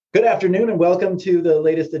Good afternoon and welcome to the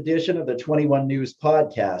latest edition of the 21 News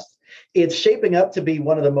podcast. It's shaping up to be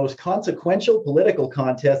one of the most consequential political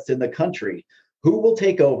contests in the country. Who will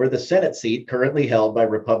take over the Senate seat currently held by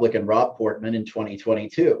Republican Rob Portman in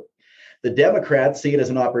 2022? The Democrats see it as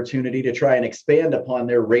an opportunity to try and expand upon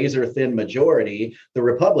their razor-thin majority. The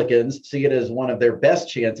Republicans see it as one of their best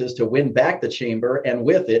chances to win back the chamber and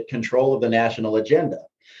with it, control of the national agenda.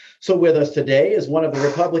 So with us today is one of the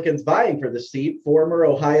Republicans vying for the seat, former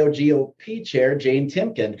Ohio GOP Chair Jane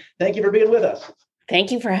Timken. Thank you for being with us.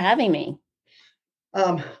 Thank you for having me.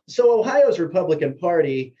 So Ohio's Republican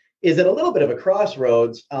Party is at a little bit of a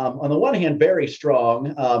crossroads. On the one hand, very strong.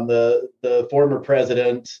 The former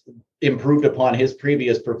president improved upon his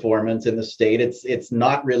previous performance in the state. It's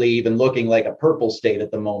not really even looking like a purple state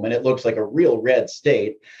at the moment. It looks like a real red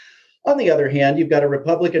state. On the other hand, you've got a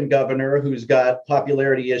Republican governor who's got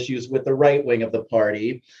popularity issues with the right wing of the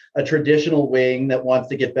party, a traditional wing that wants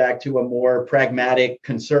to get back to a more pragmatic,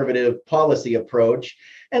 conservative policy approach,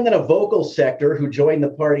 and then a vocal sector who joined the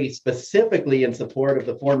party specifically in support of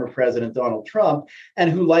the former President Donald Trump and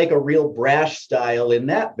who like a real brash style in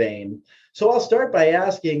that vein. So I'll start by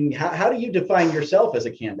asking, how do you define yourself as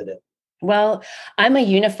a candidate? Well, I'm a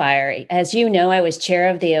unifier. As you know, I was chair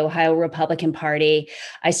of the Ohio Republican Party.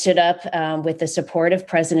 I stood up with the support of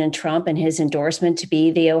President Trump and his endorsement to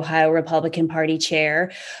be the Ohio Republican Party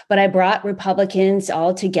chair. But I brought Republicans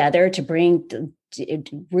all together to bring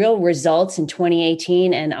real results in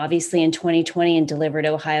 2018 and obviously in 2020 and delivered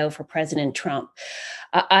Ohio for President Trump.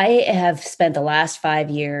 I have spent the last 5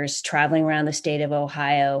 years traveling around the state of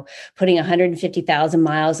Ohio, putting 150,000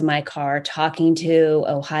 miles in my car, talking to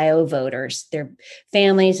Ohio voters, their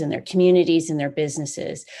families and their communities and their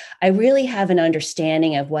businesses. I really have an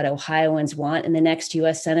understanding of what Ohioans want in the next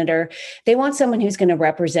U.S. Senator. They want someone who's going to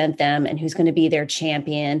represent them and who's going to be their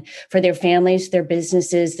champion for their families, their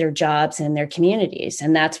businesses, their jobs, and their communities.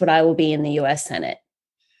 And that's what I will be in the U.S. Senate.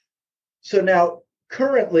 So now,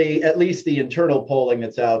 currently, at least the internal polling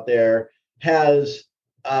that's out there has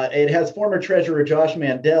former Treasurer Josh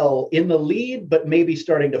Mandel in the lead, but maybe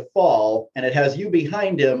starting to fall, and it has you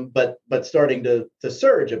behind him, but starting to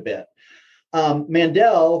surge a bit.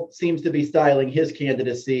 Mandel seems to be styling his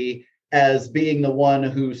candidacy as being the one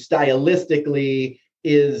who stylistically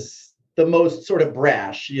is the most sort of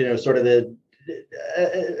brash, sort of the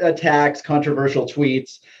attacks, controversial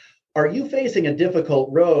tweets. Are you facing a difficult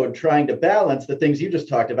road trying to balance the things you just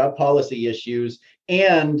talked about, policy issues,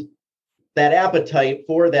 and that appetite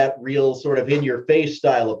for that real sort of in-your-face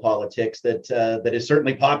style of politics that is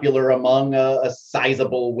certainly popular among a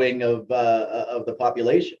sizable wing of the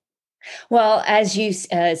population? Well, as you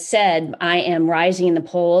said, I am rising in the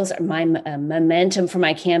polls. My momentum for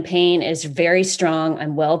my campaign is very strong.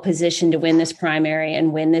 I'm well positioned to win this primary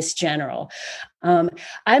and win this general.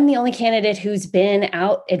 I'm the only candidate who's been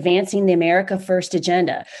out advancing the America First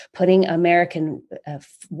agenda, putting American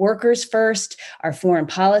workers first, our foreign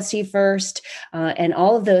policy first, and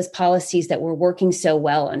all of those policies that were working so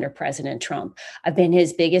well under President Trump. I've been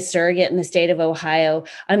his biggest surrogate in the state of Ohio.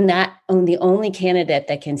 I'm not the only candidate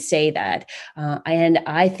that can say that. And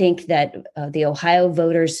I think that the Ohio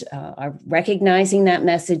voters are recognizing that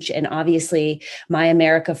message. And obviously, my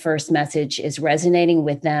America First message is resonating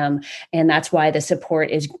with them. And that's why the support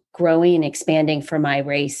is growing and expanding for my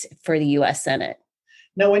race for the U.S. Senate.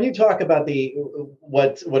 Now, when you talk about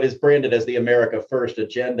what is branded as the America First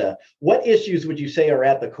agenda, what issues would you say are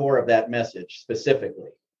at the core of that message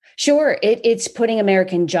specifically? Sure. It's putting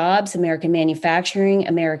American jobs, American manufacturing,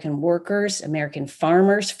 American workers, American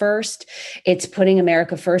farmers first. It's putting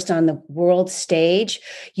America first on the world stage.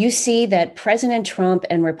 You see that President Trump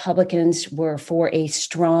and Republicans were for a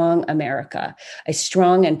strong America, a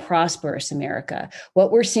strong and prosperous America.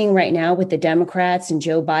 What we're seeing right now with the Democrats and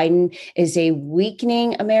Joe Biden is a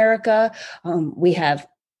weakening America. We have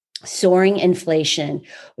soaring inflation.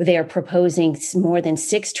 They are proposing more than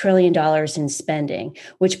 $6 trillion in spending,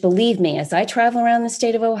 which, believe me, as I travel around the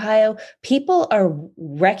state of Ohio, people are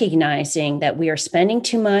recognizing that we are spending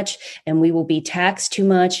too much and we will be taxed too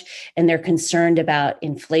much. And they're concerned about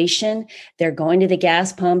inflation. They're going to the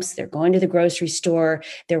gas pumps. They're going to the grocery store.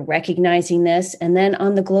 They're recognizing this. And then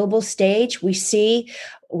on the global stage, we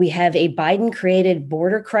have a Biden-created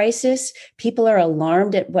border crisis. People are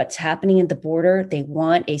alarmed at what's happening at the border. They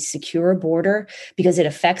want a secure border because it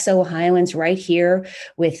affects Ohioans right here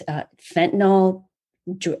with fentanyl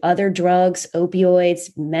other drugs, opioids,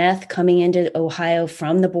 meth coming into Ohio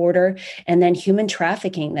from the border, and then human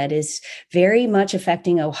trafficking that is very much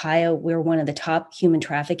affecting Ohio. We're one of the top human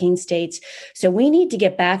trafficking states. So we need to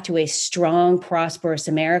get back to a strong, prosperous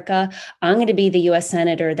America. I'm going to be the U.S.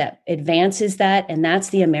 Senator that advances that, and that's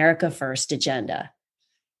the America First agenda.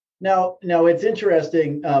 Now, it's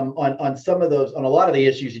interesting on some of those, on a lot of the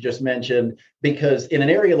issues you just mentioned, because in an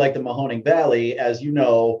area like the Mahoning Valley, as you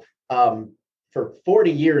know, for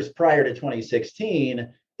 40 years prior to 2016,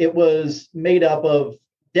 it was made up of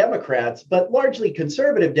Democrats, but largely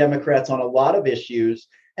conservative Democrats on a lot of issues.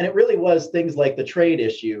 And it really was things like the trade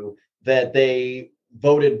issue that they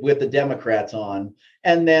voted with the Democrats on.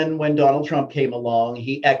 And then when Donald Trump came along,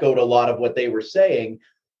 he echoed a lot of what they were saying.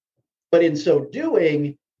 But in so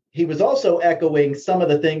doing, he was also echoing some of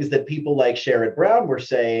the things that people like Sherrod Brown were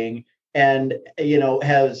saying. And,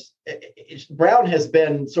 Brown has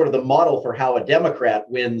been sort of the model for how a Democrat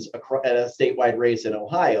wins a statewide race in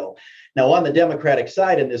Ohio. Now, on the Democratic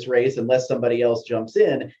side in this race, unless somebody else jumps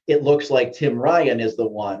in, it looks like Tim Ryan is the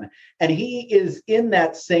one. And he is in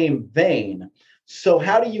that same vein. So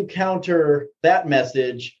how do you counter that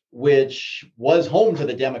message, which was home to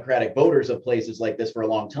the Democratic voters of places like this for a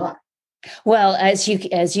long time? Well, as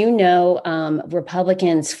you know,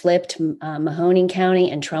 Republicans flipped Mahoning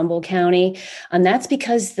County and Trumbull County, and that's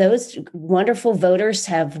because those wonderful voters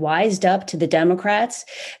have wised up to the Democrats.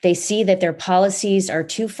 They see that their policies are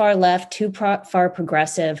too far left, too far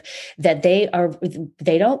progressive, that they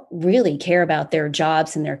don't really care about their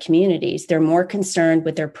jobs and their communities. They're more concerned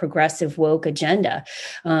with their progressive woke agenda,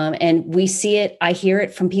 and we see it. I hear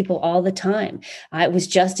it from people all the time. I was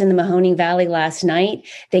just in the Mahoning Valley last night.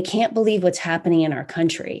 They can't believe what's happening in our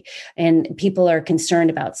country. And people are concerned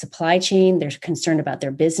about supply chain. They're concerned about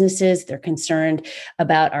their businesses. They're concerned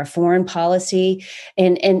about our foreign policy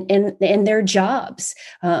and their jobs.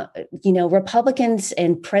 Republicans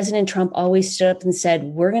and President Trump always stood up and said,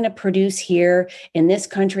 we're going to produce here in this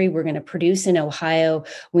country. We're going to produce in Ohio.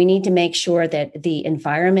 We need to make sure that the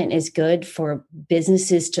environment is good for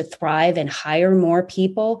businesses to thrive and hire more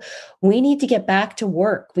people. We need to get back to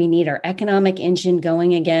work. We need our economic engine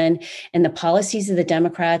going again. And the policies of the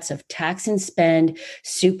Democrats of tax and spend,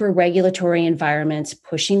 super regulatory environments,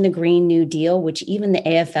 pushing the Green New Deal, which even the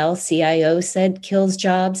AFL-CIO said kills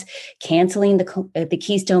jobs, canceling the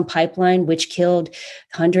Keystone Pipeline, which killed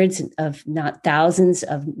hundreds of, not thousands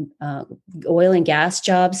of oil and gas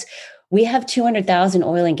jobs. We have 200,000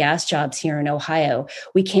 oil and gas jobs here in Ohio.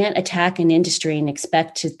 We can't attack an industry and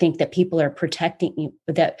expect to think that people are protecting,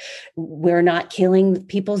 that we're not killing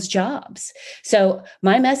people's jobs. So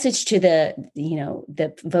my message to the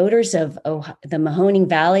voters of the Mahoning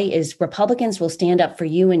Valley is Republicans will stand up for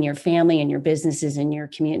you and your family and your businesses and your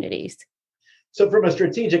communities. So from a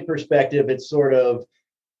strategic perspective, it's sort of,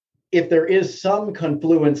 if there is some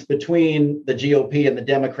confluence between the GOP and the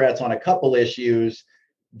Democrats on a couple issues,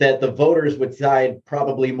 that the voters would side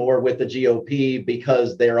probably more with the GOP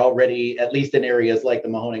because they're already, at least in areas like the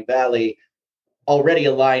Mahoning Valley, already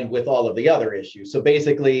aligned with all of the other issues. So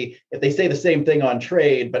basically, if they say the same thing on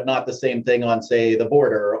trade, but not the same thing on, say, the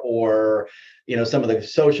border or some of the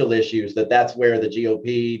social issues, that's where the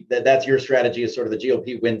GOP, that's your strategy, is sort of the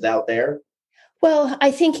GOP wins out there. Well, I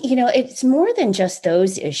think, it's more than just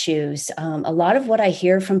those issues. A lot of what I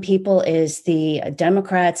hear from people is the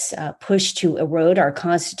Democrats' push to erode our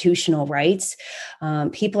constitutional rights.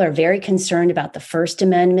 People are very concerned about the First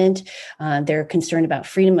Amendment. They're concerned about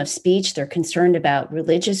freedom of speech. They're concerned about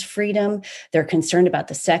religious freedom. They're concerned about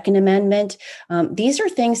the Second Amendment. These are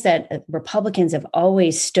things that Republicans have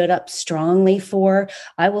always stood up strongly for.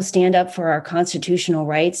 I will stand up for our constitutional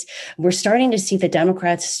rights. We're starting to see the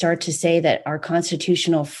Democrats start to say that our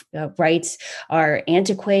constitutional rights are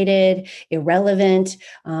antiquated, irrelevant.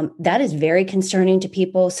 That is very concerning to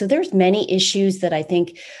people. So there's many issues that I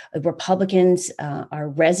think Republicans are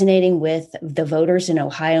resonating with the voters in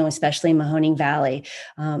Ohio, especially Mahoning Valley.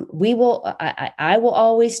 I will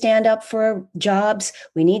always stand up for jobs.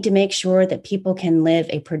 We need to make sure that people can live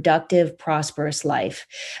a productive, prosperous life.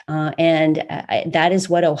 And that is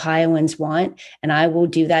what Ohioans want. And I will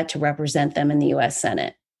do that to represent them in the U.S.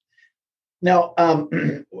 Senate. Now,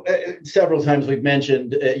 several times you've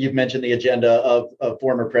mentioned the agenda of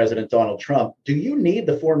former President Donald Trump. Do you need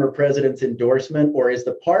the former president's endorsement, or is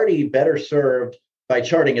the party better served by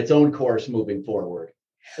charting its own course moving forward,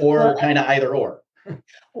 or kind of either or?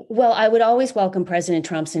 Well, I would always welcome President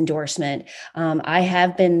Trump's endorsement. I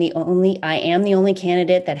am the only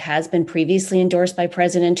candidate that has been previously endorsed by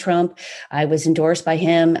President Trump. I was endorsed by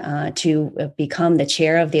him to become the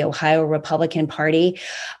chair of the Ohio Republican Party.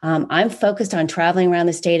 I'm focused on traveling around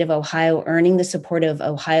the state of Ohio, earning the support of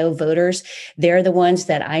Ohio voters. They're the ones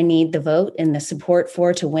that I need the vote and the support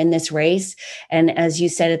for to win this race. And as you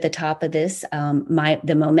said at the top of this,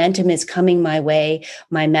 the momentum is coming my way.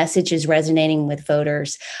 My message is resonating with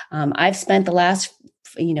voters. I've spent the last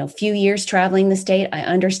few years traveling the state. I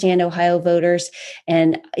understand Ohio voters,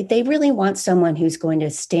 and they really want someone who's going to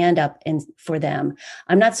stand up and for them.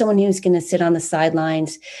 I'm not someone who's going to sit on the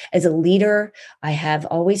sidelines. As a leader, I have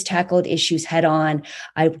always tackled issues head on.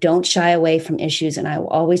 I don't shy away from issues, and I will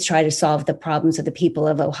always try to solve the problems of the people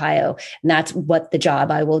of Ohio. And that's what the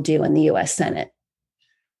job I will do in the U.S. Senate.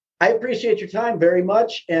 I appreciate your time very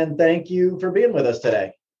much, and thank you for being with us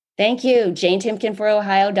today. Thank you.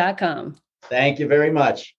 JaneTimkenForOhio.com. Thank you very much.